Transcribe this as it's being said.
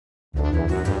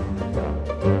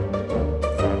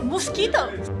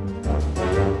Mosquitoes!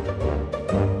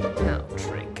 Now,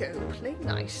 Draco, play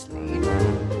nicely.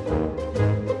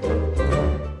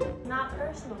 Not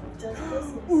personal, just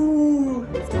business. Ooh!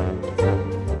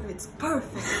 It's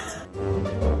perfect!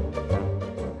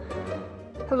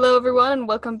 Hello everyone and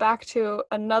welcome back to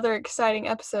another exciting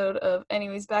episode of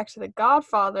Anyways Back to the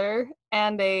Godfather,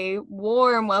 and a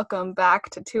warm welcome back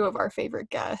to two of our favorite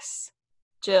guests,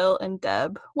 Jill and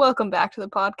Deb. Welcome back to the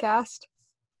podcast.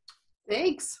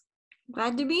 Thanks.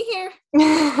 Glad to be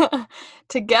here.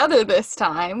 Together this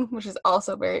time, which is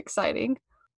also very exciting.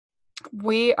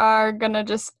 We are gonna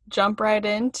just jump right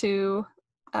into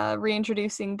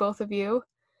reintroducing both of you.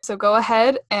 So go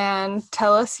ahead and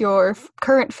tell us your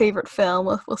current favorite film.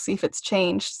 We'll see if it's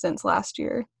changed since last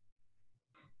year.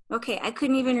 Okay, I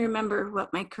couldn't even remember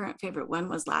what my current favorite one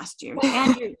was last year.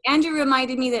 Andrew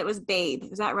reminded me that it was Babe.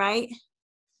 Is that right?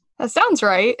 That sounds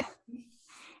right.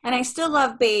 And I still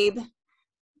love Babe.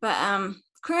 But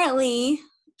currently,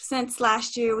 since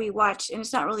last year, we watched, and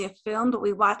it's not really a film, but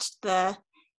we watched the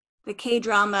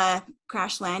K-drama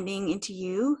Crash Landing into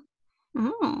You.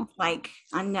 Like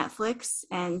on Netflix,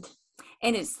 and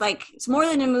it's like, it's more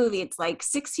than a movie. It's like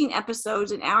 16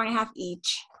 episodes, an hour and a half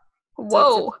each. Whoa.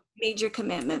 So it's a major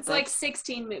commitment. It's like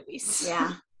 16 movies.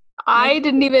 Yeah. I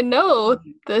didn't even know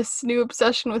this new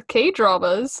obsession with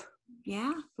K-dramas.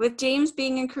 Yeah. With James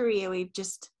being in Korea, we've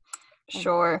just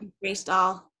Sure. embraced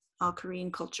all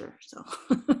Korean culture. So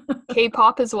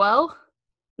K-pop as well?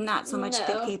 not so much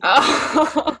the No.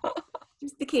 K-pop,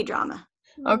 just the K-drama.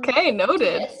 Okay,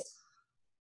 noted. Yes.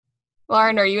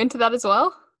 Lauren, are you into that as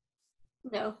well?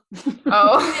 No.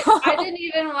 Oh. I didn't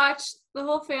even watch, the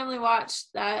whole family watched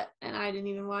that, and I didn't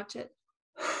even watch it.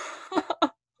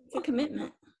 It's a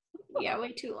commitment. Yeah,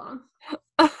 way too long.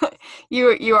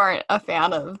 You aren't a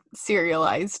fan of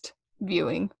serialized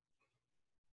viewing.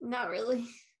 Not really.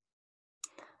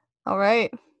 All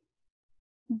right.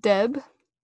 Deb?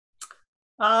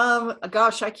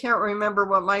 Gosh, I can't remember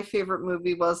what my favorite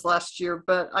movie was last year,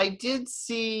 but I did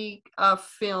see a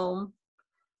film,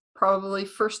 probably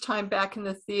first time back in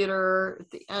the theater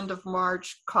at the end of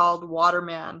March, called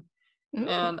Waterman,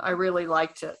 and I really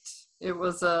liked it. It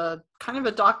was a kind of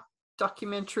a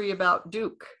documentary about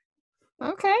Duke.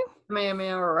 Okay.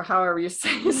 Kamehameha, or however you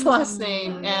say his last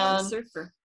name. And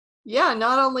surfer. yeah,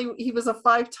 not only he was a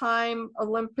 5-time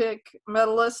Olympic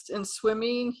medalist in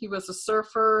swimming, he was a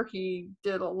surfer. He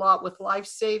did a lot with life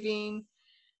saving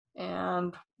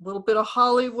and a little bit of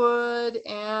Hollywood,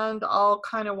 and all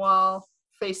kind of while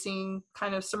facing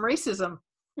kind of some racism.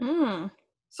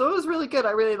 So it was really good.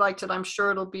 I really liked it. I'm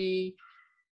sure it'll be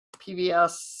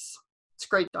PBS. It's a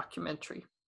great documentary.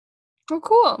 Oh,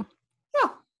 cool. Yeah.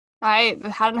 I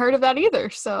hadn't heard of that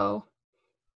either, so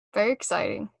very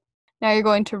exciting. Now you're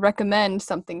going to recommend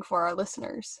something for our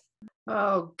listeners.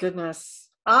 Oh, goodness.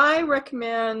 I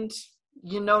recommend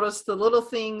you notice the little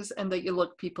things and that you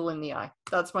look people in the eye.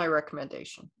 That's my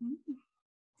recommendation.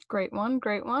 Great one,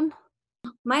 great one.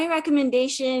 My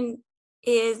recommendation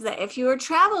is that if you are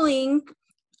traveling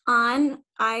on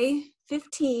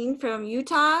I-15 from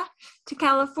Utah to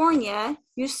California,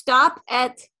 you stop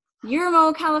at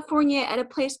Yermo, California at a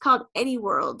place called Eddie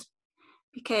World,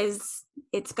 because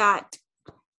it's got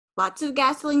lots of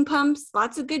gasoline pumps,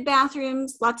 lots of good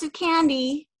bathrooms, lots of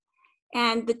candy,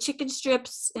 and the chicken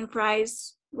strips and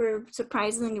fries were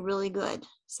surprisingly really good.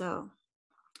 So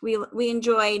we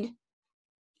enjoyed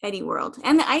Eddie World.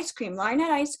 And the ice cream. Lauren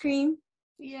had ice cream.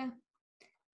 Yeah.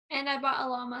 And I bought a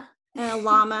llama. And a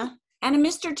llama. And a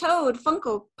Mr. Toad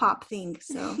Funko Pop thing.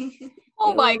 So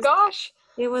Oh It my was- gosh.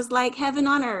 it was like heaven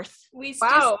on earth. We just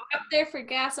Wow. stopped there for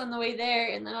gas on the way there,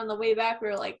 and then on the way back, we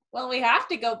were like, well, we have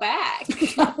to go back.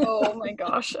 Oh my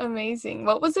gosh, amazing.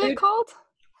 What was it called?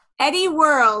 Eddie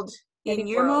World in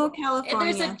Eddie Yermo, World. And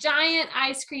California. there's a giant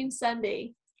ice cream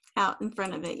sundae Out in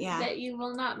front of it, yeah. that you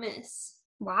will not miss.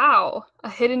 Wow, a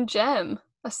hidden gem.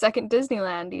 A second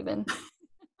Disneyland even.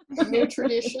 A new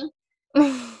tradition.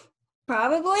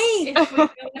 Probably. If we go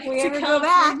If we to ever go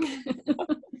back.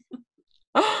 California.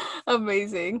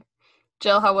 Amazing.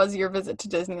 Jill, how was your visit to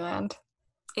Disneyland?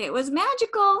 It was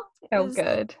magical. It Oh, was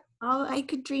good. all I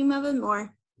could dream of and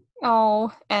more.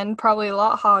 Oh, and probably a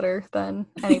lot hotter than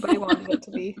anybody wanted it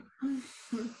to be.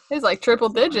 It was like triple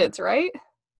digits, right?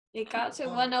 It got to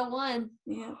 101.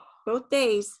 Yeah, both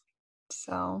days.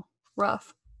 So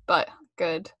rough, but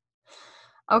good.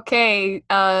 Okay,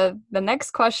 the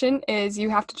next question is you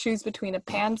have to choose between a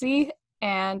pansy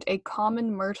and a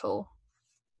common myrtle.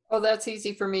 Oh, that's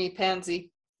easy for me,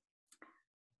 pansy.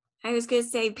 I was going to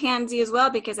say pansy as well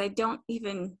because I don't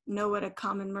even know what a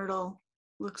common myrtle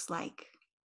looks like.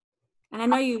 And I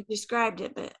know you described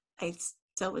it, but I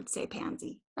still would say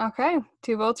pansy. Okay,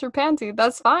 2 votes for pansy.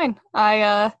 That's fine.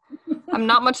 I'm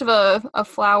not much of a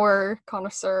flower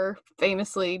connoisseur.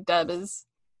 Famously, Deb is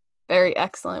very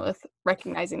excellent with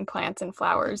recognizing plants and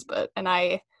flowers, and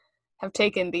I have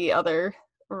taken the other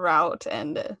route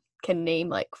and can name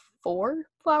like 4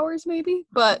 flowers maybe,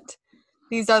 but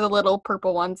these are the little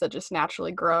purple ones that just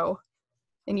naturally grow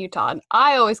in Utah. And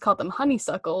I always call them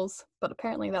honeysuckles, but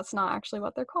apparently that's not actually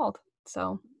what they're called.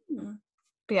 So,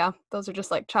 but yeah, those are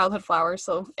just like childhood flowers.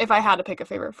 So if I had to pick a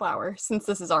favorite flower, since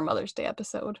this is our Mother's Day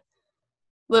episode,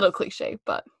 little cliche,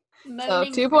 but so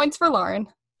 2 points for Lauren.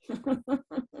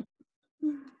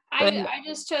 I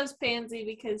just chose pansy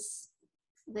because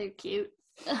they're cute.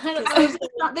 I don't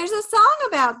know. There's a song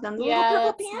about them. The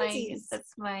little purple that's pansies.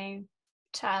 that's my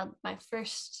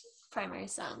first primary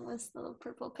song was the little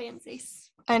purple pansies.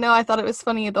 I know, I thought it was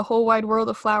funny, the whole wide world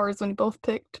of flowers when you both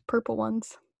picked purple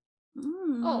ones.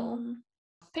 Oh.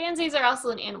 Pansies are also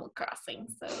in Animal Crossing,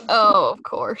 so. Oh, of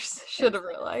course. Should have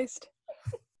realized.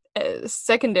 A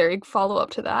secondary follow-up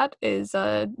to that is,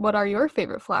 what are your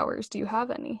favorite flowers? Do you have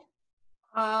any?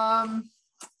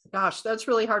 Gosh, that's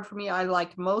really hard for me. I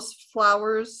like most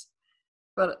flowers,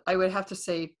 but I would have to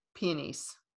say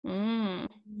peonies.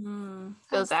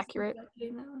 Feels accurate.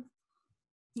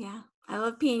 Yeah, I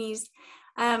love peonies.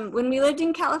 When we lived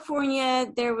in California,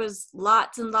 there was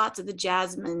lots and lots of the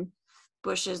jasmine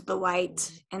bushes, the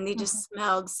white, and they just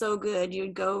smelled so good.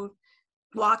 You'd go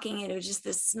walking and it was just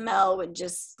the smell was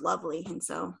just lovely. And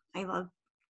so I love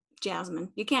jasmine.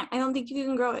 I don't think you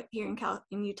can grow it here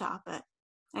in Utah, but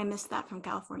I miss that from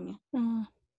California.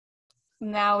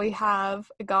 Now we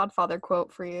have a Godfather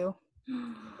quote for you,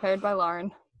 prepared by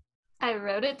Lauren. I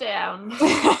wrote it down.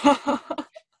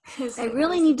 I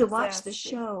really need to watch the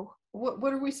show.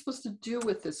 What are we supposed to do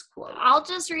with this quote? I'll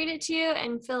just read it to you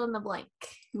and fill in the blank.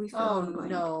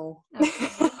 No. Okay.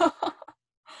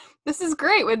 This is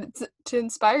great to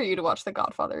inspire you to watch The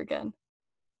Godfather again.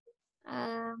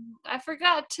 I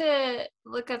forgot to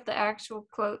look up the actual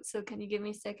quote, so can you give me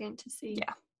a second to see?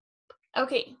 Yeah.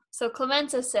 Okay, so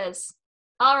Clemenza says,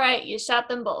 "All right, you shot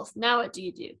them both. Now what do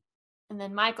you do?" And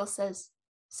then Michael says,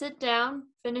 "Sit down,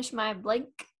 finish my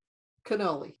blank."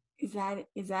 Cannoli. Is that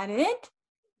it?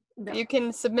 No. You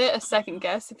can submit a second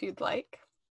guess if you'd like.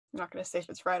 I'm not going to say if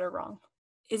it's right or wrong.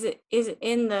 Is it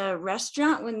in the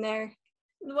restaurant when they're...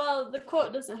 Well, the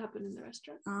quote doesn't happen in the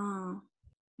restaurant. Oh,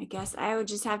 I guess I would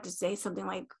just have to say something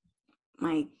like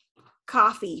my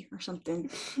coffee or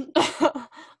something.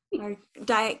 Or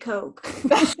Diet Coke.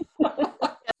 I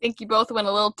think you both went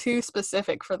a little too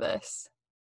specific for this.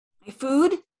 My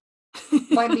food?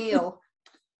 My meal.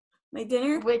 My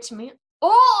dinner? Which meal?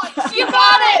 Oh, you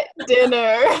got it!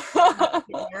 Dinner.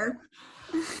 Dinner.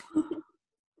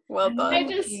 Well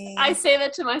done. I say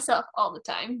that to myself all the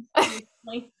time. I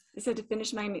said to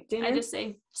finish my dinner. I just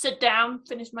say, "Sit down,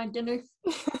 finish my dinner."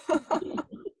 Well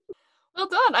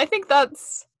done. I think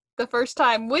that's the first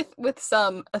time with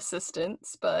some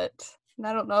assistance, but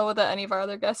I don't know that any of our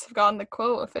other guests have gotten the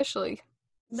quote officially.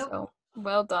 Nope. So,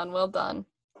 well done, well done.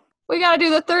 We gotta do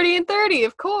the 30 and 30,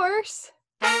 of course.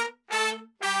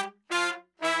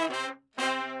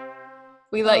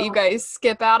 We let you guys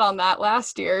skip out on that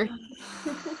last year,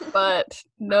 but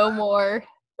no more.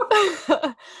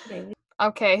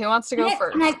 Okay, who wants to go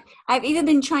first? And I've even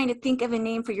been trying to think of a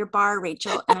name for your bar,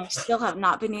 Rachel, and I still have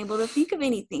not been able to think of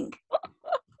anything.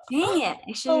 Dang it.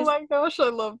 I should Oh have my gosh, I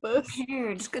love this.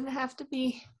 prepared. It's gonna have to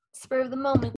be spur of the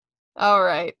moment. All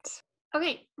right.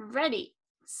 Okay, ready,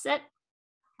 set,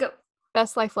 go.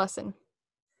 Best life lesson.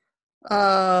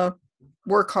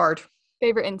 Work hard.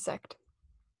 Favorite insect.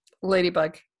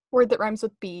 Ladybug. Word that rhymes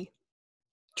with B.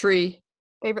 Tree.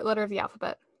 Favorite letter of the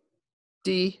alphabet.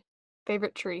 D.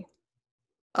 Favorite tree.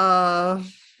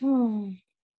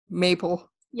 Maple.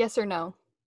 Yes or no.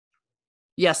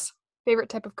 Yes. Favorite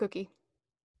type of cookie.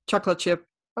 Chocolate chip.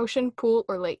 Ocean, pool,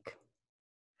 or lake.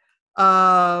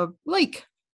 Lake.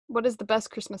 What is the best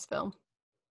Christmas film?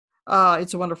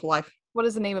 It's a Wonderful Life. What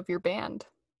is the name of your band?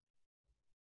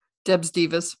 Deb's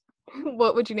Divas.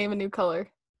 What would you name a new color?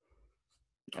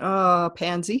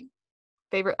 Pansy.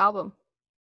 Favorite album?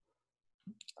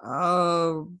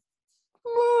 I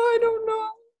don't know.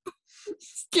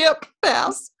 Skip.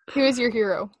 Pass. Who is your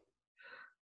hero?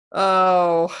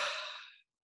 Oh.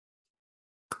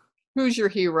 Who's your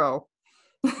hero?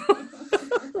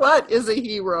 What is a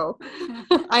hero?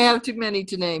 I have too many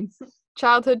to name.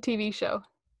 Childhood TV show.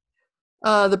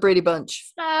 The Brady Bunch.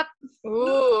 Stop.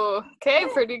 Ooh, okay,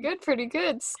 pretty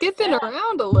good. Skipping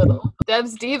around a little.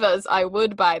 Deb's Divas, I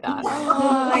would buy that.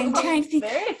 I'm trying to think.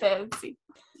 Very fancy.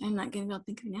 I'm not going to be able to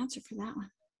think of an answer for that one.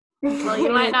 Well,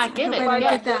 you might not get it. I might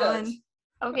Yeah. get that one.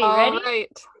 Okay, All ready?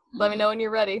 right. Let me know when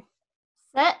you're ready.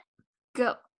 Set,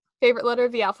 go. Favorite letter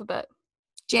of the alphabet.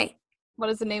 J. What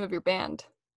is the name of your band?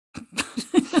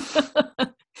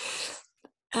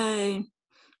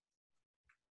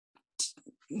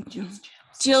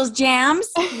 Jill's Jams.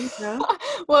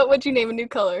 What would you name a new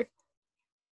color?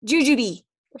 Jujubee.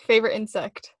 Favorite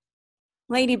insect.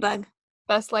 Ladybug.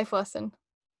 Best life lesson.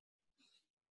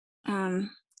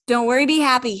 Don't worry, be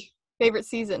happy. Favorite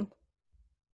season.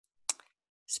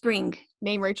 Spring.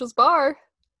 Name Rachel's bar.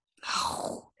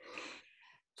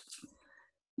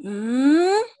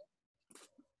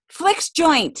 Flex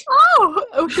joint. Oh,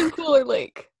 ocean, pool, or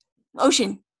lake.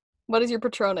 Ocean. What is your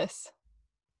Patronus?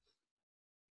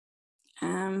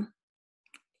 A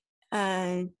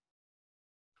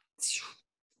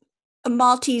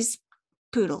Maltese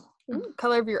poodle.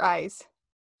 Color of your eyes.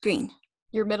 Green.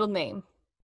 Your middle name.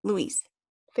 Louise.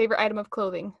 Favorite item of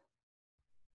clothing.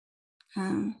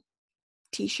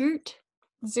 T-shirt.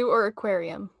 Zoo or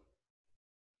aquarium.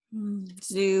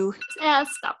 Zoo. Yeah,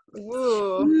 stop.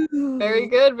 Ooh, very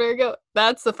good, very good.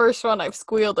 That's the first one I've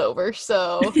squealed over,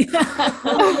 so.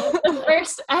 The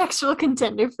first actual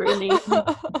contender for a name.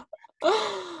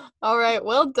 All right,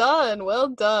 well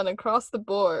done across the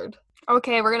board.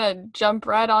 Okay, we're gonna jump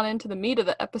right on into the meat of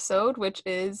the episode, which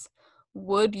is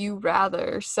Would You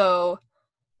Rather. So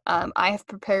I have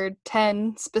prepared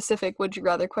 10 specific Would You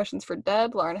Rather questions for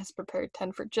Deb. Lauren has prepared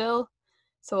 10 for Jill.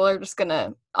 So we're just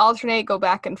gonna alternate, go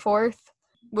back and forth.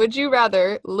 Would you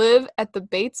rather live at the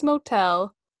Bates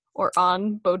Motel or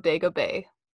on Bodega Bay?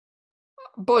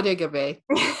 Bodega Bay.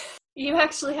 You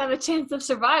actually have a chance of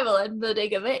survival at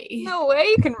Bodega Bay. No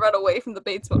way you can run away from the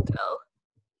Bates Motel.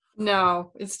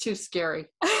 No, it's too scary.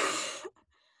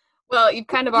 Well, you've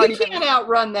kind of already You can't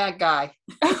outrun that guy.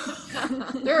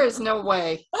 There is no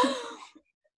way.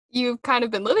 You've kind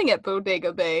of been living at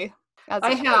Bodega Bay. As a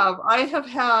I kid. have. I have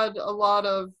had a lot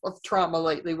of trauma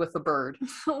lately with a bird.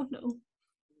 Oh no.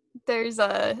 There's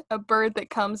a bird that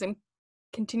comes and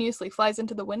continuously flies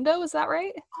into the window. Is that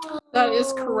right? That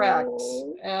is correct.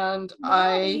 Oh, And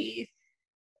naughty.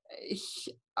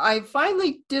 I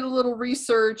finally did a little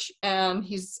research, and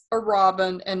he's a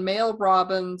robin, and male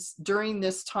robins during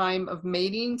this time of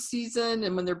mating season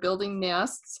and when they're building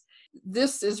nests,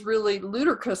 this is really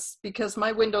ludicrous because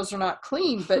my windows are not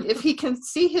clean, but if he can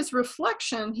see his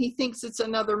reflection, he thinks it's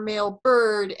another male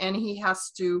bird, and he has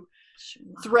to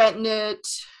threaten it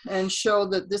and show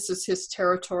that this is his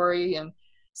territory. And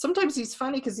sometimes he's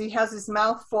funny because he has his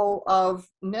mouth full of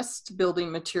nest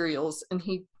building materials, and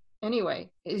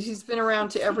he's been around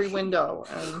to every window,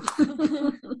 and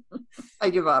I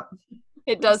give up.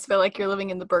 It does feel like you're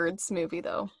living in the Birds movie,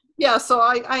 though. Yeah, so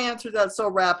I answered that so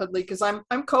rapidly because I'm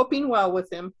coping well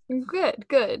with him.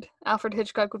 Good. Alfred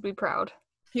Hitchcock would be proud.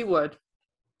 He would.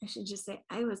 I should just say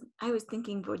I was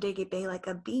thinking Bodega Bay like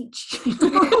a beach.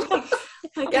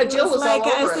 Yeah, Jill was all I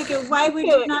was over it. thinking, why would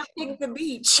you not pick the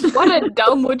beach? What a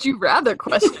dumb would you rather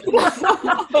question.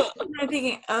 I'm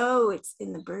thinking, oh, it's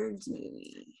in the Birds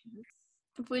movie.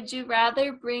 Would you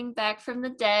rather bring back from the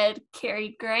dead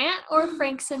Cary Grant or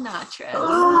Frank Sinatra?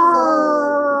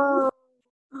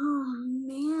 Oh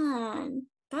man,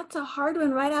 that's a hard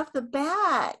one right off the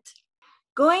bat.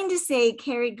 Going to say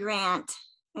Cary Grant.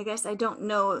 I guess I don't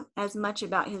know as much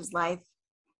about his life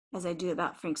as I do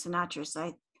about Frank Sinatra, so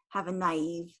I have a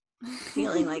naive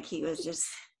feeling like he was just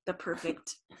the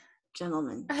perfect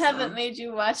gentleman. I haven't made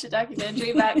you watch a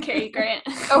documentary about Cary Grant.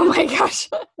 Oh my gosh.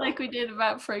 Like we did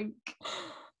about Frank.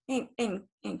 And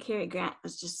Cary Grant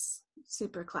was just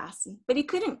super classy, but he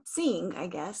couldn't sing, I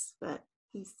guess. But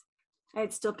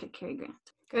I'd still pick Cary Grant.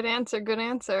 Good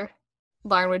answer.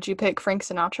 Lauren, would you pick Frank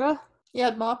Sinatra? He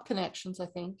had mob connections, I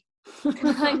think.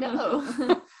 I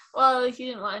know. Well, you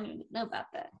didn't want to know about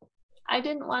that. I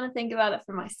didn't want to think about it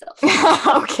for myself.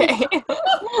 Okay.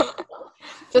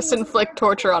 Just inflict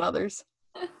torture on others.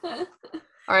 All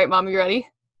right, Mom, you ready?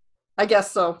 I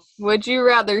guess so. Would you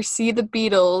rather see the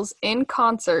Beatles in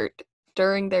concert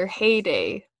during their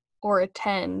heyday or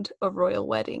attend a royal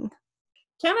wedding?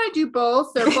 Can I do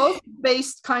both? They're both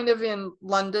based kind of in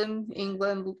London,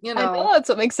 England, I know, that's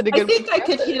what makes it a good I think one. I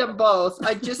could hit them both.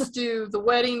 I'd just do the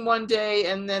wedding one day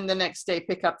and then the next day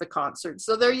pick up the concert.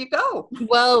 So there you go.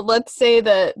 Well, let's say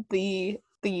that the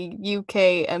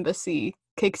UK embassy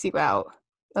kicks you out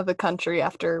of the country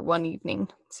after one evening,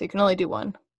 so you can only do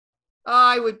one.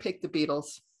 I would pick the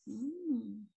Beatles.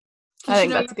 I think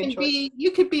You know, that's a good choice. You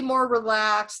could be more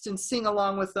relaxed and sing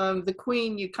along with them. The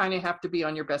Queen, you kind of have to be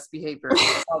on your best behavior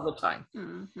all the time.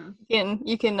 Mhm.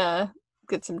 You can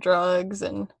get some drugs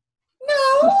and No,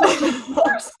 Of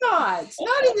course not.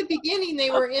 Not in the beginning.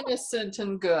 They were innocent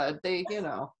and good. They,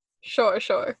 Sure.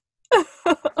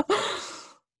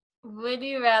 Would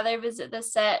you rather visit the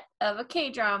set of a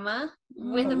K-drama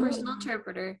with a personal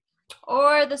interpreter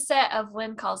or the set of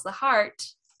When Calls the Heart,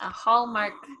 a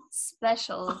Hallmark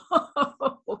special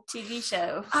TV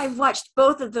show? I've watched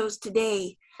both of those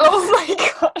today. Oh my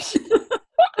gosh.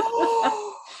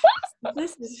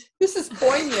 This is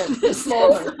poignant, this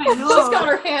moment. I know. She's got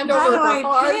her hand How over do her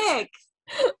heart. I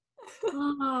pick?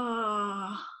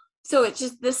 Oh. So it's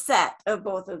just the set of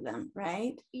both of them,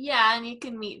 right? Yeah, and you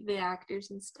can meet the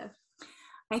actors and stuff.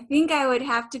 I think I would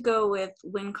have to go with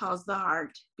When Calls the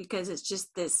Heart because it's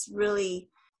just this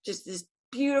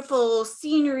beautiful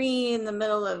scenery in the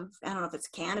middle of, I don't know if it's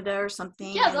Canada or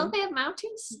something. Yeah, don't they have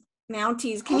Mounties?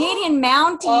 Mounties, Canadian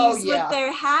Mounties yeah. with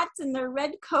their hats and their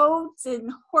red coats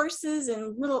and horses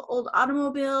and little old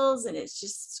automobiles, and it's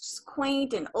just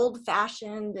quaint and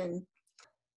old-fashioned. And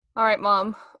All right,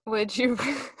 Mom, would you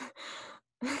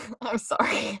I'm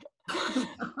sorry.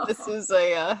 This is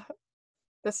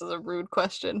a rude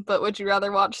question, but would you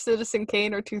rather watch Citizen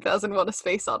Kane or 2001: A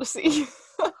Space Odyssey?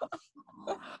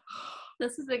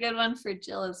 This is a good one for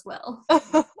Jill as well.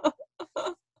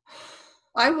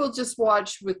 I will just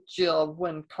watch with Jill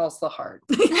When Calls the Heart.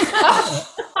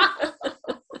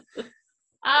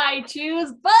 I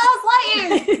choose Buzz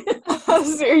Lightyear.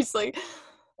 Seriously.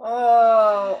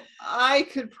 Oh, I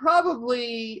could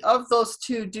probably, of those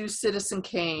two, do Citizen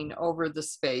Kane over the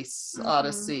Space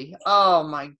Odyssey. Oh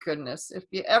my goodness. If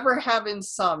you ever have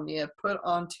insomnia, put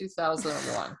on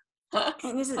 2001.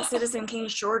 And isn't Citizen Kane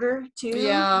shorter too?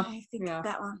 Yeah, I think yeah.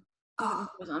 that one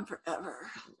goes on forever.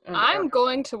 I'm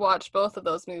going to watch both of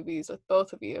those movies with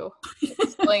both of you.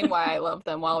 Explain why I love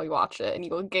them while we watch it, and you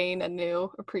will gain a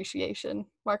new appreciation.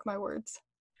 Mark my words.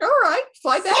 All right,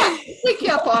 fly back. Take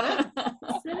you up on it.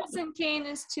 Citizen Kane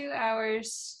is 2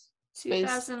 hours.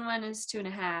 2001 is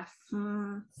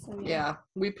 2.5. So, Yeah,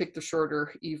 we picked the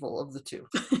shorter evil of the two.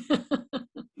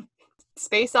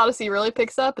 Space Odyssey really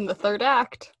picks up in the third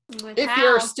act. With If Hal.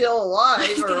 you're still alive, I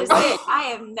was or gonna say, I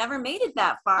have never made it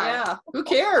that far. yeah, who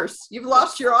cares? You've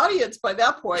lost your audience by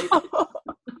that point.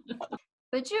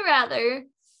 Would you rather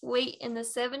wait in the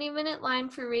 70-minute line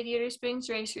for Radiator Springs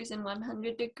Racers in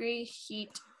 100-degree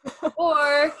heat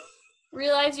or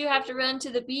realize you have to run to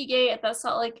the B gate at the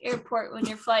Salt Lake Airport when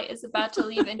your flight is about to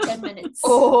leave in 10 minutes?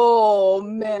 Oh,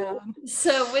 man.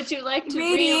 So would you like to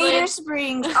Radiator relive?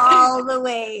 Springs all the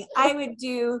way. I would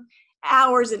do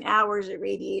hours and hours at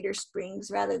Radiator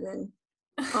Springs rather than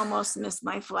almost miss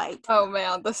my flight. Oh,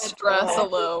 man, the stress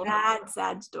alone.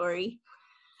 Sad story.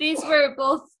 These were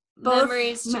both Both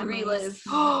memories to memories. relive.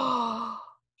 I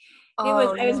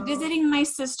I was visiting my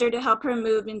sister to help her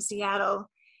move in Seattle,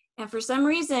 and for some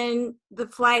reason the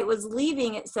flight was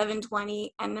leaving at 7:20,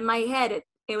 and in my head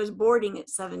it was boarding at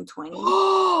 7:20.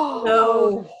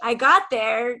 So I got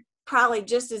there probably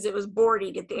just as it was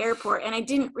boarding at the airport, and I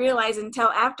didn't realize until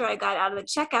after I got out of the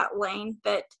checkout lane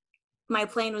that my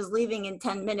plane was leaving in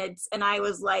 10 minutes, and I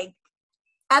was like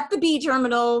at the B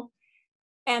terminal,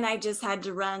 and I just had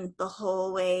to run the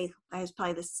whole way. I was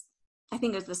probably I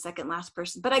think it was the second last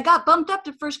person, but I got bumped up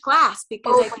to first class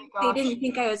because they didn't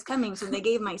think I was coming, so they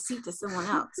gave my seat to someone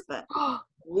else. But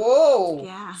Whoa.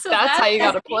 yeah, So That's how you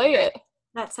got to play it.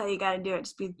 that's how you got to do it.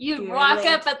 Just be You'd be walk really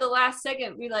up at the last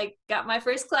second, be like, got my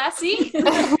first class seat?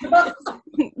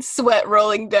 Sweat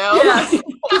rolling down. Yes,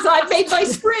 because I made my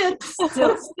sprint.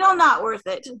 still not worth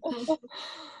it.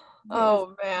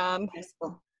 Oh, man.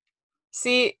 Stressful.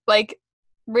 See, like,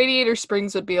 Radiator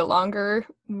Springs would be a longer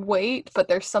wait, but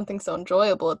there's something so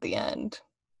enjoyable at the end.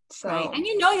 So, Right, and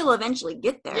you know you'll eventually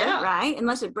get there, Yeah. right?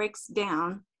 Unless it breaks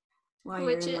down while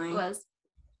Which you're it in line. was.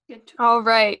 Good. all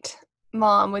right,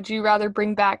 Mom, would you rather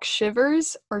bring back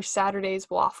Shivers or Saturday's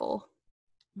Waffle?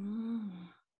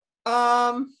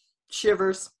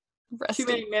 Shivers. Rest Too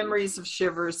many memories of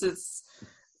Shivers. It's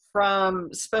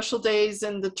from special days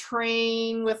in the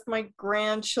train with my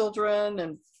grandchildren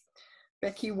and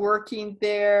Becky working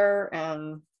there,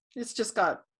 and it's just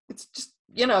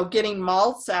getting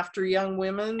malts after young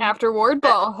women, After Ward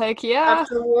Ball, heck yeah.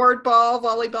 after ward ball,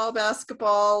 volleyball,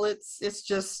 basketball. It's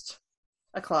just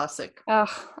a classic. Ugh,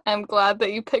 I'm glad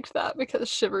that you picked that because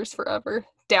Shivers forever.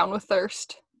 Down with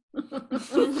thirst.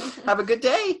 Have a good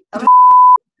day.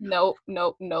 Nope.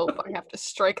 I have to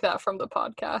strike that from the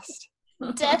podcast.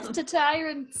 Death to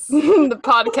tyrants. The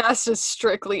podcast is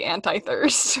strictly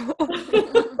anti-thirst.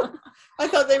 I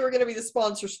thought they were going to be the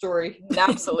sponsor story.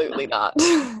 Absolutely not.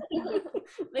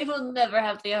 They will never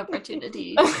have the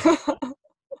opportunity.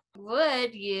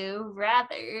 Would you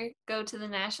rather go to the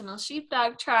National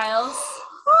Sheepdog Trials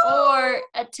or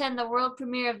attend the world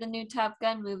premiere of the new Top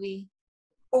Gun movie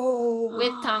Oh.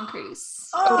 with Tom Cruise.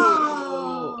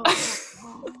 Oh.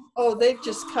 Oh, they've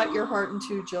just cut your heart in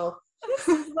two, Jill.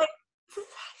 Like,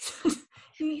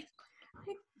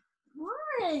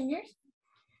 Lauren,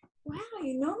 wow,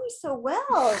 you know me so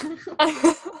well.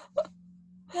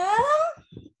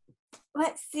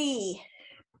 Let's see.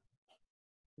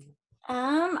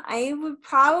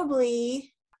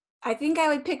 I think I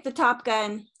would pick the Top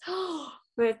Gun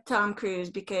with Tom Cruise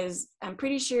because I'm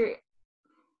pretty sure,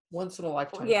 Once in a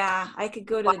lifetime. yeah, I could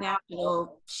go to the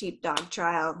National Sheepdog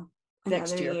Trial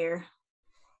Next another year. year.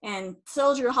 And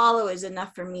Soldier Hollow is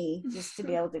enough for me just to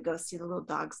be able to go see the little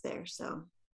dogs there. So,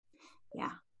 yeah.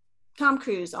 Tom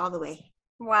Cruise all the way.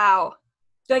 Wow.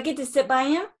 Do I get to sit by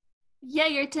him? Yeah,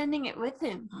 you're attending it with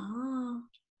him. Oh.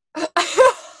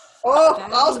 Oh,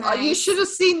 That'd be you nice. should have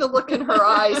seen the look in her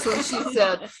eyes when she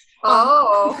said,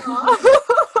 "Oh,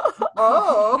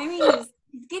 oh." I mean, he's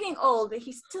getting old, but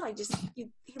he's still, he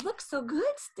looks so good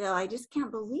still. I just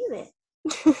can't believe it.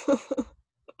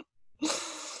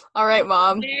 All right,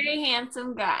 Mom. Very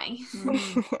handsome guy.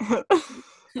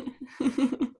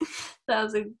 That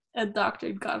was a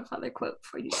doctored Godfather quote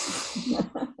for you.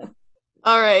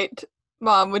 All right,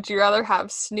 Mom, would you rather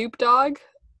have Snoop Dogg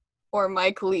or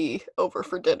Mike Lee over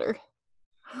for dinner?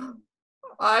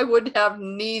 I would have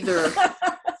neither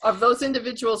of those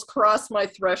individuals cross my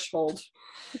threshold.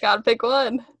 You gotta pick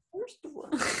one.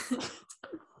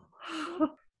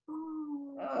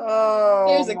 Oh,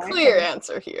 There's a my clear God.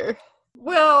 answer here.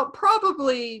 Well,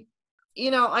 probably,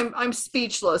 I'm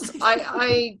speechless.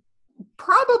 I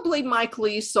probably Mike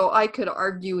Lee, so I could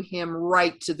argue him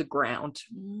right to the ground.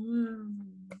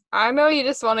 I know you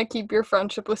just want to keep your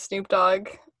friendship with Snoop Dogg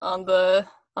on the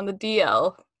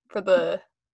DL for the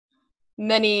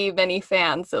many, many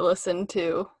fans that listen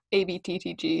to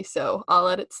ABTTG, so I'll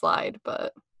let it slide,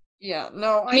 but Yeah,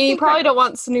 no, I mean, you think probably don't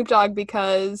want Snoop Dogg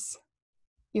because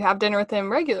you have dinner with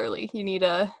him regularly. You need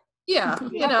a... Yeah,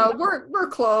 we're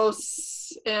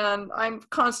close, and I'm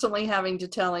constantly having to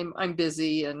tell him I'm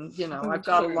busy, and I've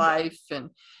got a Sure. life, and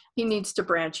he needs to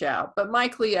branch out. But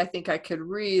Mike Lee, I think I could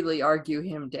really argue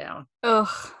him down. Ugh.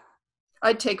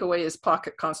 I'd take away his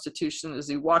pocket constitution as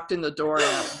he walked in the door, and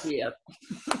that would be it.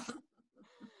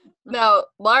 Now,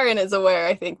 Lauren is aware,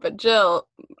 I think, but Jill,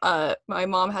 my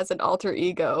mom has an alter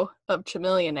ego of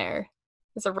Chamillionaire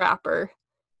as a rapper,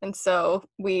 and so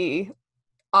we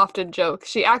often joke.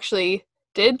 She actually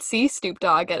did see Snoop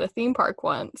Dogg at a theme park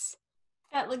once.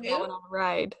 At I went Lagoon? on a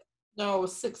ride. No, it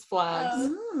was Six Flags.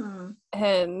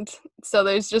 And so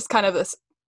there's just kind of this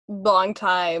long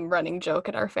time running joke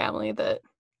in our family that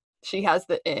she has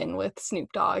the in with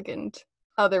Snoop Dogg and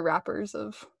other rappers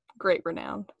of great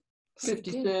renown.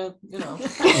 50 Cent,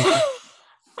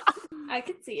 I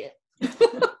could see it.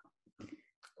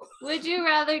 Would you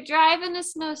rather drive in a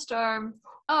snowstorm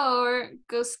or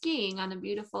go skiing on a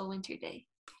beautiful winter day?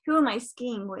 Who am I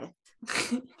skiing with?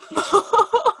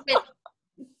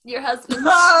 Your husband.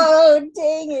 Oh,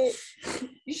 dang it.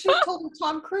 You should have told him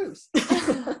Tom Cruise.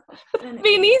 And,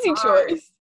 Be an easy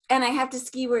choice. and I have to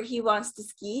ski where he wants to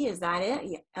ski. Is that it?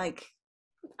 Yeah, like,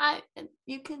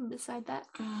 You can decide that.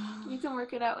 You can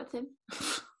work it out with him.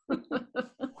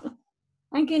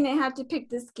 I'm going to have to pick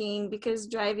the skiing because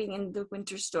driving in the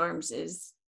winter storms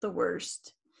is the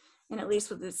worst. And at least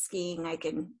with the skiing, I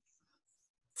can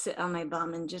sit on my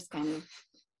bum and just kind of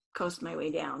coast my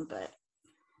way down. But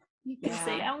You can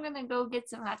say, Yeah. I'm going to go get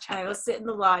some hot I will chocolate. sit in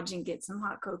the lodge and get some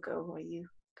hot cocoa while you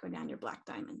go down your black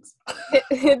diamonds.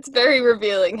 It's very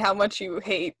revealing how much you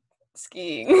hate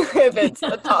skiing if it's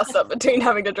a toss-up between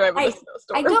having to drive in a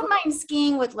snowstorm. I don't mind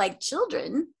skiing with like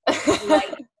children,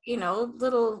 like,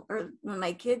 little, or when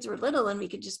my kids were little and we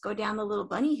could just go down the little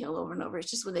bunny hill over and over. It's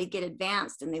just when they get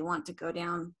advanced and they want to go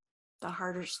down the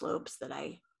harder slopes that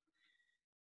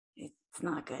it's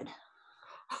not good.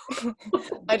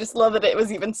 I just love that it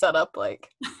was even set up like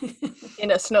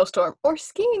in a snowstorm or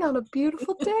skiing on a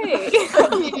beautiful day.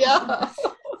 Yeah.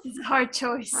 It's a hard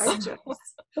choice. Hard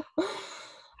choice.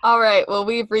 All right, well,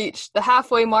 we've reached the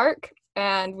halfway mark,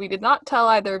 and we did not tell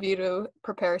either of you to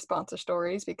prepare sponsor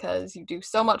stories because you do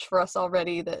so much for us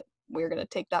already that we're going to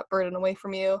take that burden away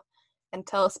from you and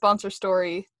tell a sponsor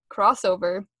story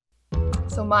crossover.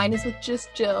 So mine is with just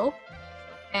Jill,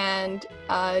 and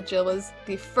Jill was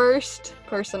the first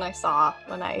person I saw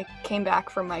when I came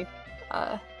back from my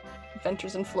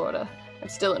adventures in Florida. I'm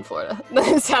still in Florida.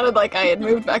 It sounded like I had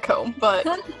moved back home, but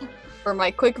for my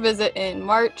quick visit in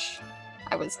March,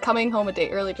 I was coming home a day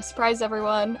early to surprise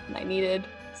everyone, and I needed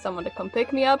someone to come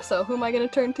pick me up, so who am I going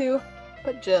to turn to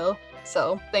but Jill?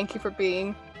 So thank you for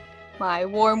being my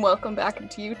warm welcome back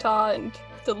into Utah, and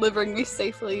delivering me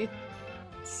safely.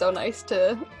 So nice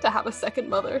to have a second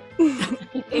mother.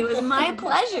 It was my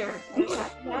pleasure. I was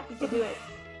happy to do it.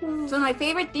 So one of my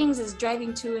favorite things is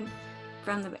driving to and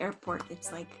from the airport.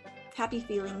 It's like happy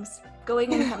feelings,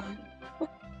 going and coming.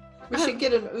 We should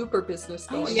get an Uber business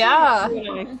going. Yeah,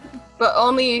 Anyway. but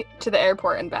only to the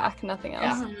airport and back, nothing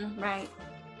else. Mhm, right.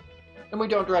 And we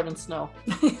don't drive in snow.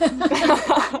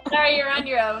 Sorry, you're on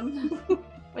your own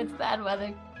with bad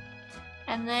weather.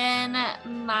 And then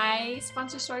my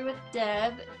sponsor story with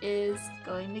Deb is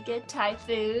going to get Thai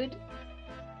food.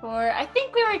 I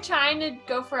think we were trying to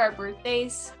go for our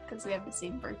birthdays because we have the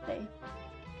same birthday.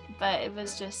 But it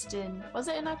was just was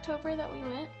it in October that we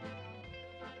went?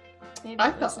 Maybe I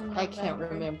it was in can't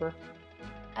November.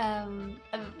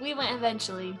 remember. We went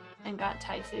eventually and got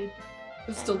Thai food.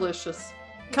 It's delicious.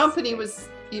 Company was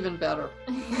even better.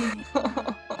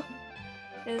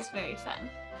 It was very fun.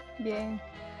 Yay.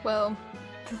 Well,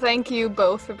 thank you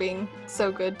both for being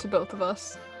so good to both of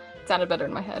us. It sounded better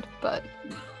in my head, but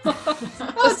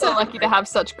just so lucky to have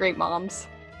such great moms.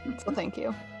 So thank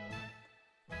you.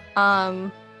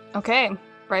 Okay,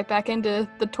 right back into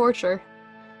the torture.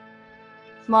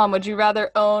 Mom, would you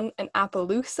rather own an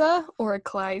Appaloosa or a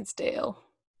Clydesdale?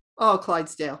 Oh,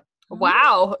 Clydesdale.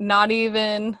 Wow, not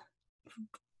even.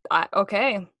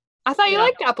 Okay. I thought you Yeah.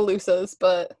 liked Appaloosas,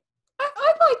 but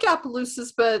I like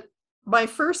Appaloosas, but my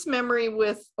first memory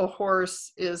with a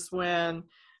horse is when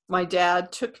my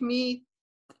dad took me,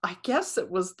 I guess it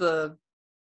was the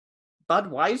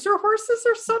Budweiser horses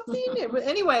or something.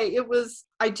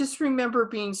 I just remember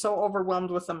being so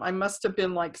overwhelmed with them. I must have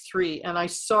been like 3, and I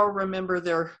so remember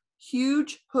their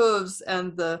huge hooves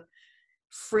and the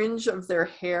fringe of their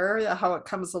hair, how it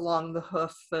comes along the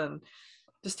hoof, and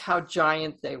just how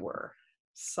giant they were.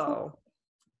 So,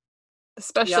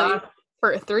 especially yeah.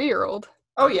 for a 3-year-old.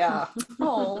 Oh yeah.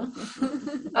 Oh.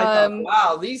 I thought,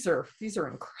 wow, these are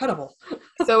incredible.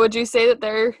 So would you say that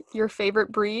they're your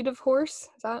favorite breed of horse?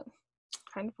 Is that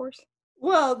kind of horse?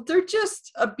 Well, they're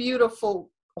just a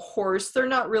beautiful horse. They're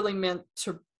not really meant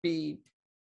to be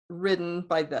ridden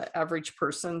by the average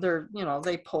person. They're,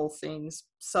 they pull things.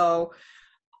 So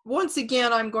once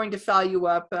again, I'm going to foul you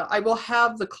up. I will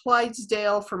have the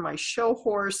Clydesdale for my show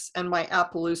horse and my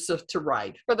Appaloosa to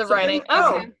ride. For the So there riding. you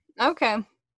go. Okay.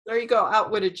 There you go.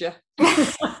 Outwitted you.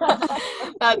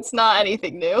 That's not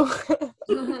anything new.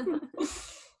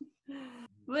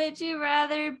 Would you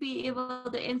rather be able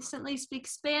to instantly speak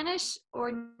Spanish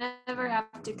or never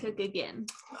have to cook again?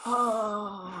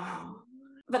 Oh,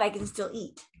 but I can still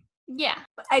eat. Yeah.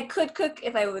 I could cook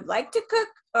if I would like to cook,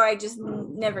 or I just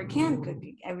never can cook.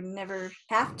 I would never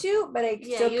have to, but I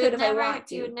Yeah, still you could would if I never want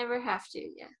to. you would never have to,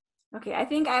 yeah. Okay, I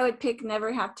think I would pick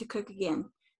never have to cook again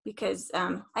because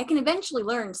I can eventually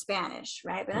learn Spanish,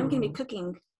 right? But I'm going to be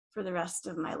cooking for the rest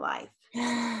of my life.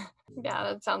 Yeah,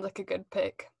 that sounds like a good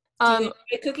pick. Do you enjoy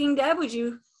cooking, Deb? Would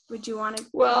you want to?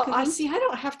 Well, cook I cooking? see. I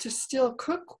don't have to still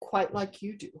cook quite like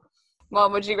you do.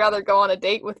 Mom, would you rather go on a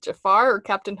date with Jafar or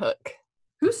Captain Hook?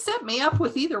 Who set me up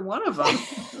with either one of them?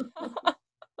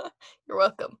 You're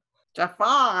welcome.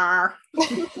 Jafar.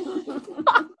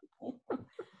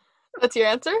 That's your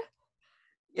answer?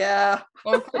 Yeah.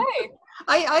 Okay.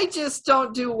 I just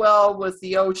don't do well with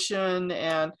the ocean,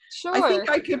 and Sure. I think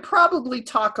I could probably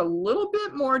talk a little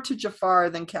bit more to Jafar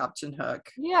than Captain Hook.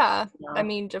 Yeah. Yeah. I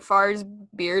mean, Jafar's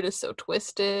beard is so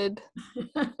twisted.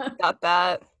 Got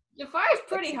that. Jafar's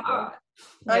pretty hot.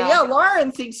 Yeah,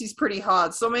 Lauren thinks he's pretty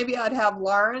hot, so maybe I'd have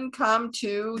Lauren come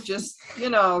too, just, to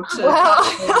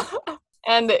Well,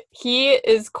 and he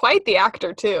is quite the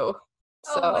actor too.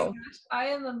 Oh my So, gosh, I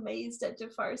am amazed at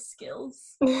Jafar's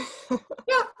skills. yeah,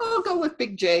 I'll go with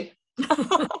Big J.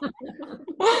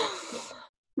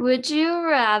 Would you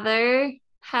rather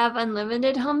have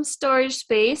unlimited home storage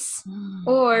space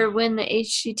or win the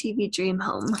HGTV Dream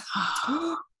Home?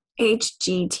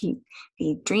 HGTV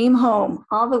dream home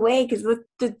all the way, because with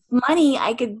the money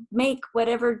I could make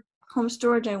whatever home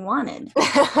storage I wanted.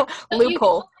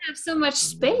 Loophole. Have so much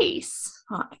space.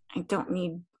 Oh, I don't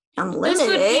need This unlimited.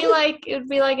 would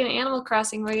be like an Animal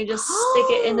Crossing where you just stick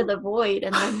it into the void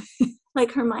and then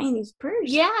like Hermione's purse.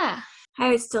 yeah. I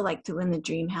would still like to win the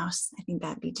dream house. I think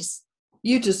that'd be just.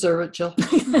 You deserve it, Jill.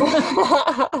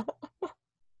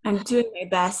 I'm doing my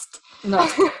best No.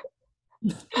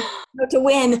 to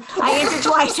win. I enter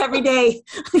twice every day,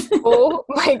 Oh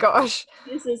my gosh.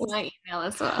 This is my email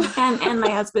as well. and my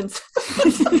husband's.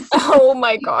 Oh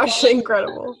my gosh.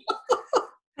 Incredible.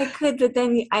 I could, but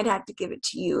then I'd have to give it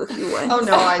to you if you would. Oh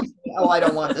no, I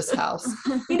don't want this house.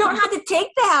 You don't have to take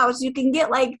the house. You can get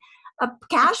like a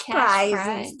cash prize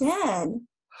prize. instead.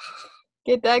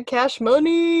 Get that cash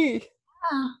money.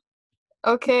 Yeah.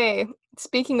 Okay.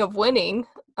 speaking of winning,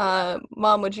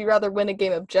 Mom, would you rather win a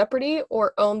game of Jeopardy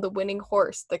or own the winning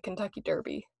horse, the Kentucky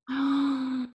Derby?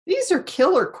 These are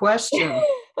killer questions.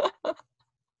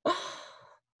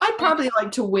 I'd probably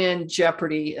like to win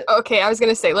Jeopardy. Okay, I was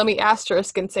going to say, let me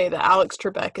asterisk and say that Alex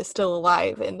Trebek is still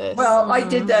alive in this. Well, I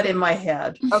did that in my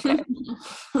head. Okay.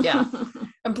 Yeah.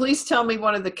 And please tell me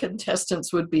one of the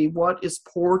contestants would be, what is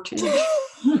portage?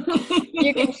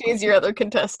 You can choose your other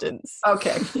contestants.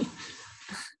 Okay.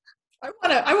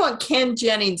 I want Ken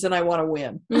Jennings and I want to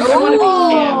win.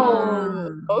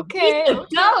 Oh, okay. He's the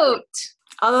goat.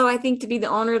 Although I think to be the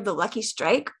owner of the Lucky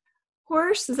Strike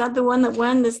horse, is that the one that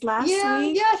won this last week?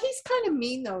 Yeah, he's kind of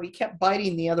mean though. He kept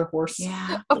biting the other horse.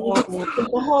 Yeah. The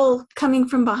whole coming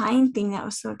from behind thing, that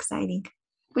was so exciting.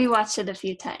 We watched it a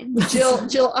few times.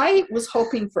 Jill, I was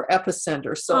hoping for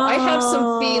Epicenter, so I have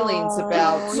some feelings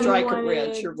about you Striker wanted-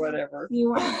 Ridge or whatever.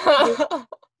 You wanted-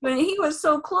 but he was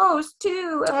so close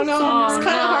too. I know, Epicenter. it's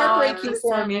kinda heartbreaking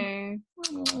for me.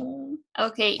 Epicenter. Oh.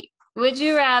 Okay, would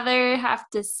you rather have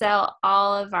to sell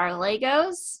all of our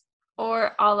Legos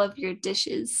or all of your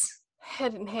dishes?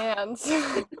 Head and hands.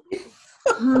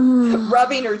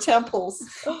 Rubbing her temples.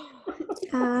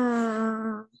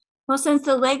 Well, since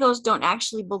the Legos don't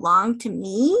actually belong to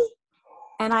me,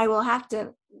 and I will have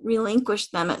to relinquish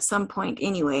them at some point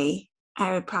anyway,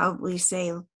 I would probably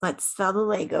say let's sell the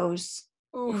Legos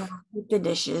and Oof. I'll keep the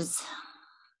dishes.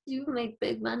 You make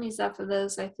big monies off of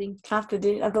those, I think. Of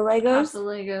the Off Legos? the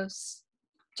Legos.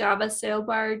 Java sail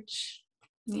barge.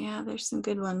 Yeah, there's some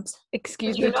good ones.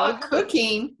 Excuse You're me. not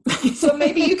cooking, so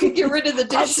maybe you could get rid of the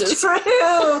That's dishes. true.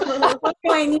 Why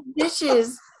do I need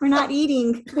dishes? We're not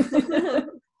eating.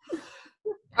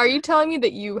 Are you telling me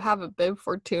that you have a Bib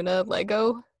Fortuna Lego?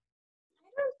 I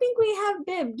don't think we have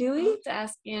Bib, do we? Let's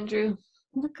ask Andrew.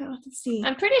 Look out to see.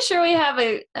 I'm pretty sure we have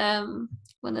a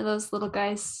one of those little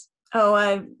guys.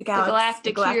 Oh,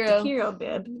 Galactic Hero. Hero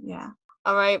Bib. Yeah.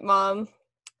 All right, Mom.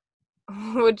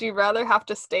 Would you rather have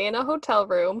to stay in a hotel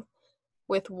room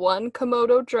with one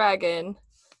Komodo dragon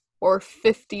or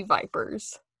 50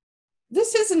 vipers?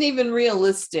 This isn't even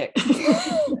realistic.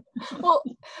 Well,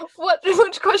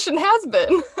 which question has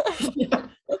been?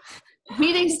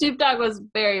 Meeting Snoop Dogg was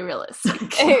very realistic.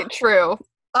 True.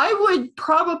 I would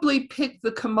probably pick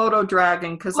the Komodo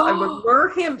dragon because I would lure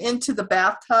him into the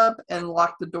bathtub and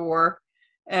lock the door.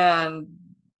 And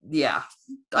yeah,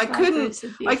 I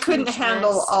couldn't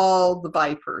handle all the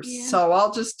vipers. Yeah. So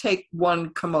I'll just take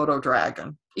one Komodo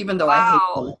dragon, even though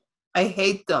Wow. I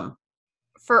hate them.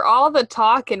 For all the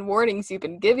talk and warnings you've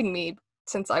been giving me,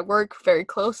 since I work very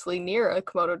closely near a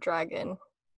Komodo dragon.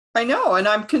 I know, and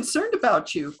I'm concerned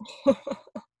about you.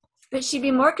 But she'd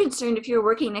be more concerned if you were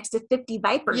working next to 50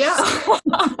 vipers. Yeah.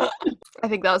 I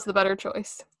think that was the better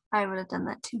choice. I would have done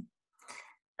that too.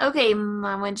 Okay,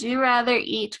 Mom, would you rather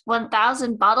eat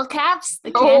 1,000 bottle caps,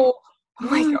 the can, Oh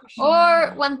my gosh.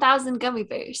 or 1,000 gummy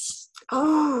bears?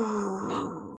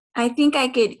 Oh. I think I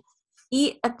could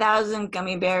eat 1,000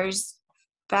 gummy bears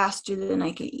faster than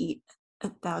I could eat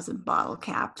 1,000 bottle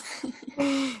caps.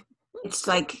 It's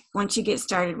like once I get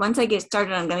started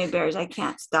on gummy bears, I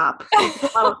can't stop.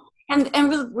 And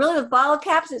really with bottle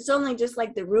caps, it's only just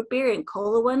like the root beer and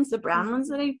cola ones, the brown ones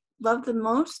that I love the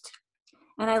most.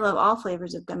 And I love all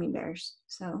flavors of gummy bears.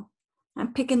 So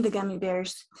I'm picking the gummy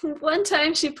bears. One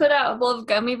time she put out a bowl of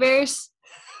gummy bears,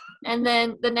 and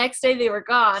then the next day they were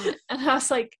gone. And I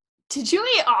was like, did you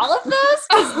eat all of those?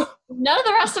 'Cause none of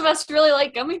the rest of us really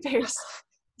like gummy bears.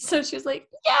 So she was like,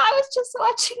 yeah, I was just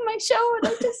watching my show and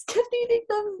I just kept eating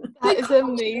them. That is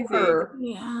amazing.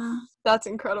 Yeah. That's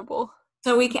incredible.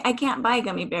 So I can't buy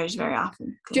gummy bears very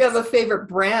often. Do you have a favorite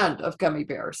brand of gummy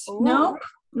bears? Nope.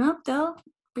 They'll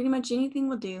pretty much anything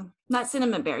will do. Not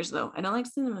cinnamon bears though. I don't like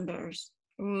cinnamon bears.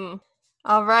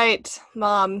 All right,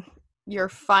 Mom, your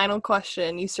final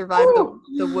question. You survived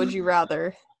the Would You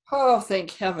Rather. Oh,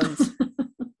 thank heavens.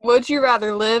 Would you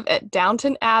rather live at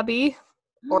Downton Abbey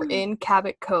or in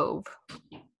Cabot Cove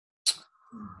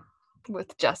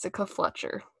with Jessica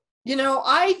Fletcher? You know,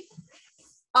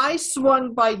 I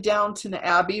swung by Downton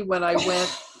Abbey when I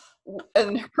went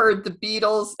and heard the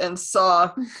Beatles and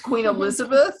saw Queen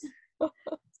Elizabeth.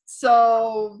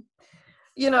 So,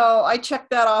 you know, I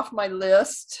checked that off my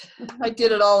list. I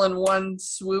did it all in one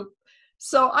swoop.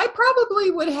 So I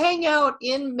probably would hang out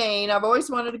in Maine. I've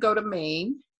always wanted to go to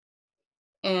Maine.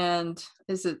 And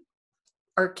is it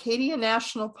Arcadia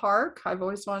National Park? I've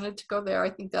always wanted to go there. I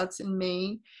think that's in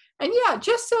Maine. And yeah,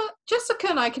 Jessica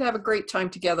and I could have a great time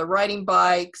together, riding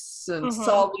bikes and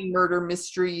solving murder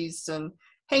mysteries and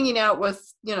hanging out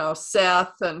with, you know,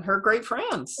 Seth and her great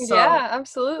friends. So, Yeah,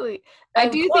 absolutely. I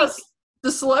and do plus, think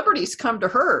the celebrities come to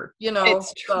her,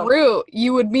 It's so- true.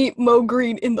 You would meet Mo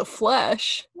Green in the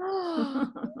flesh.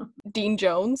 Dean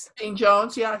Jones, Dean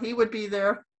Jones, yeah, he would be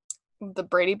there. the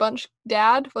Brady Bunch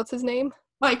dad. What's his name?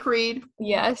 Mike Reed.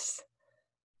 Yes.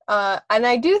 And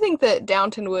I do think that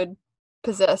Downton would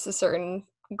possess a certain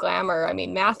glamour. I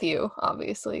mean, Matthew,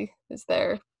 obviously, is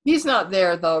there. He's not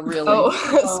there though, really.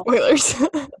 Oh, spoilers.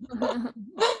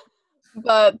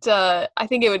 But I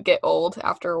think it would get old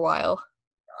after a while.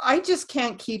 I just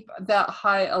can't keep that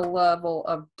high a level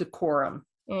of decorum.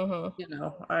 Hmm.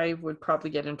 I would probably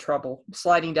get in trouble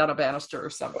sliding down a banister or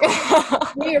something.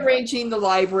 Rearranging the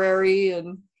library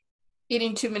and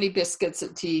eating too many biscuits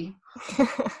at tea.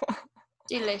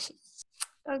 Delicious.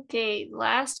 Okay,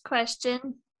 last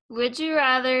question. Would you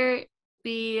rather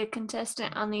be a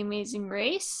contestant on The Amazing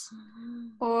Race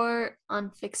or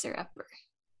on Fixer Upper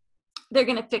They're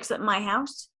gonna fix up my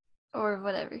house. or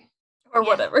whatever? Or Yeah.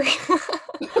 whatever.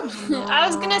 I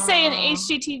was gonna say an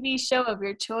HGTV show of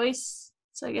your choice,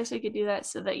 so I guess we could do that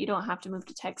so that you don't have to move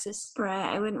to Texas.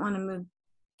 Right, I wouldn't want to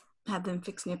have them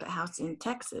fix me up a house in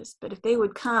Texas. But if they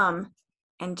would come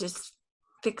and just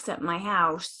fix up my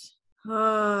house,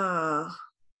 oh,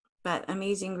 that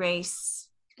Amazing Race.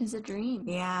 Is a dream.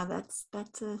 Yeah, that's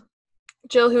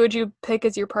Jill, who would you pick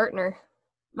as your partner?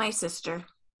 my sister.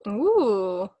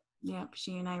 Ooh. Yep,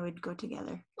 she and I would go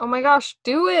together. Oh my gosh,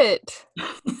 do it.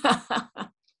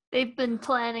 They've been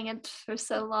planning it for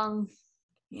so long.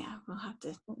 Yeah, we'll have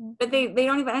to. But they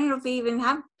don't even. I don't know if they even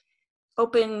have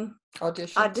open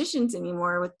Audition. auditions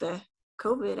anymore with the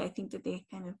COVID. I think that they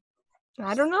kind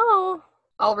I don't know.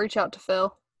 I'll reach out to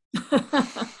Phil.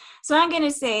 of. So I'm gonna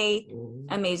say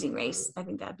Amazing Race. I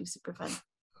think that'd be super fun.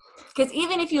 Because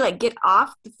even if you get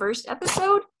off the first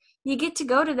episode, you get to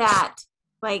go to that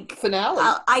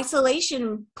Finale.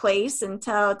 isolation place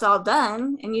until it's all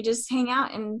done, and you just hang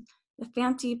out in the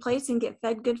fancy place and get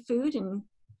fed good food and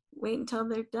wait until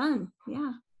they're done.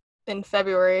 Yeah. In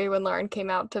February, when Lauren came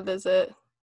out to visit,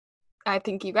 I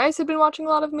think you guys had been watching a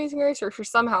lot of Amazing Race, or for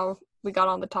somehow we got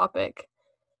on the topic,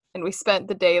 and we spent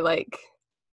the day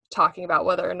talking about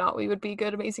whether or not we would be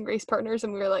good Amazing Race partners,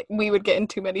 and we were we would get in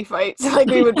too many fights,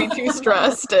 we would be too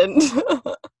stressed, and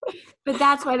But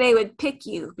that's why they would pick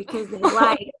you, because they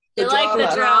like They like the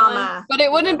drama. but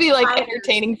it wouldn't be Fighters.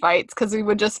 entertaining fights because we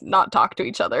would just not talk to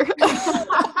each other.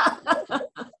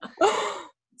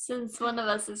 Since one of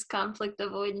us is conflict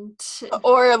avoidant.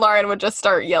 Or Lauren would just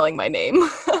start yelling my name.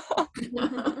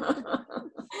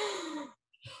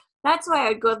 That's why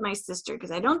I'd go with my sister,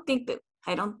 because I don't think that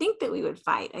we would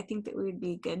fight. I think that we would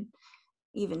be good,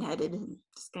 even-headed, and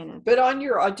just kind of. But on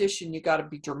your audition, you got to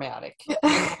be dramatic.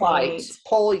 And fight, Right.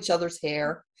 pull each other's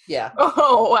hair. Yeah.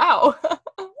 Oh, wow.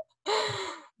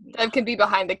 Deb can be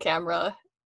behind the camera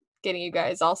getting you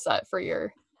guys all set for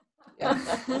your...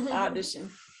 audition.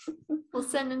 We'll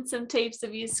send in some tapes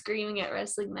of you screaming at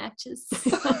wrestling matches.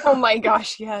 Oh my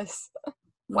gosh, yes.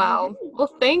 Wow.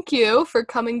 Well, thank you for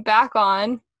coming back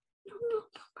on.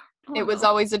 It was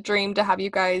always a dream to have you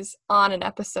guys on an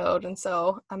episode, and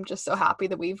so I'm just so happy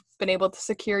that we've been able to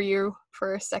secure you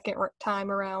for a second time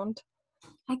around.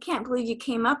 I can't believe you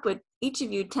came up with, each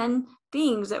of you, 10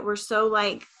 things that were so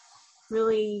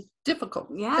really, Difficult.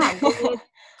 yeah,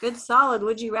 good solid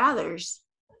would you rathers.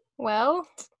 Well,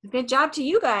 Good job to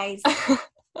you guys.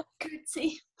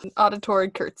 Curtsy. an auditory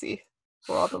curtsy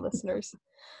for all the listeners.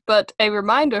 But a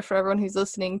reminder for everyone who's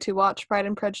listening to watch Pride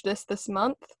and Prejudice this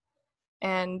month,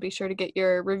 and be sure to get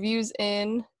your reviews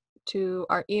in to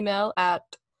our email at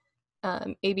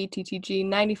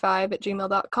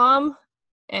abttg95@gmail.com.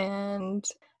 And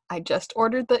I just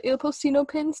ordered the Il Postino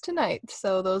pins tonight,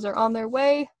 so those are on their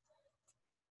way.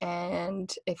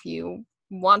 And if you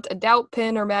want a doubt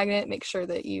pin or magnet, make sure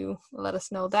that you let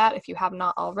us know that if you have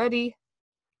not already.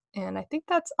 And I think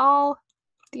that's all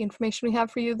the information we have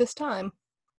for you this time.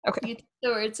 Okay. You took the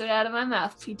words right out of my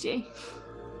mouth, PJ.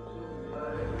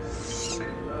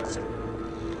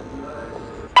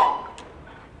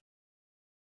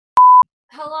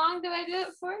 How long do I do it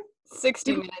for?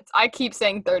 60 minutes. I keep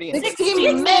saying 30 and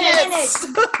 60 minutes!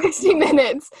 60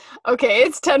 minutes. Okay,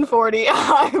 it's 10:40.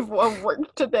 I've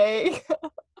worked today.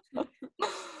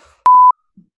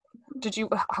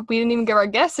 We didn't even give our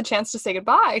guests a chance to say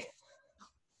goodbye.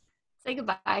 Say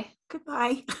goodbye.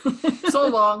 Goodbye. So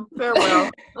long. Farewell.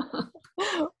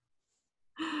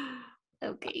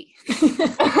 Okay.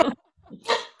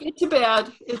 Get to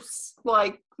bed. It's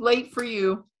late for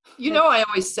you. You know I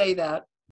always say that.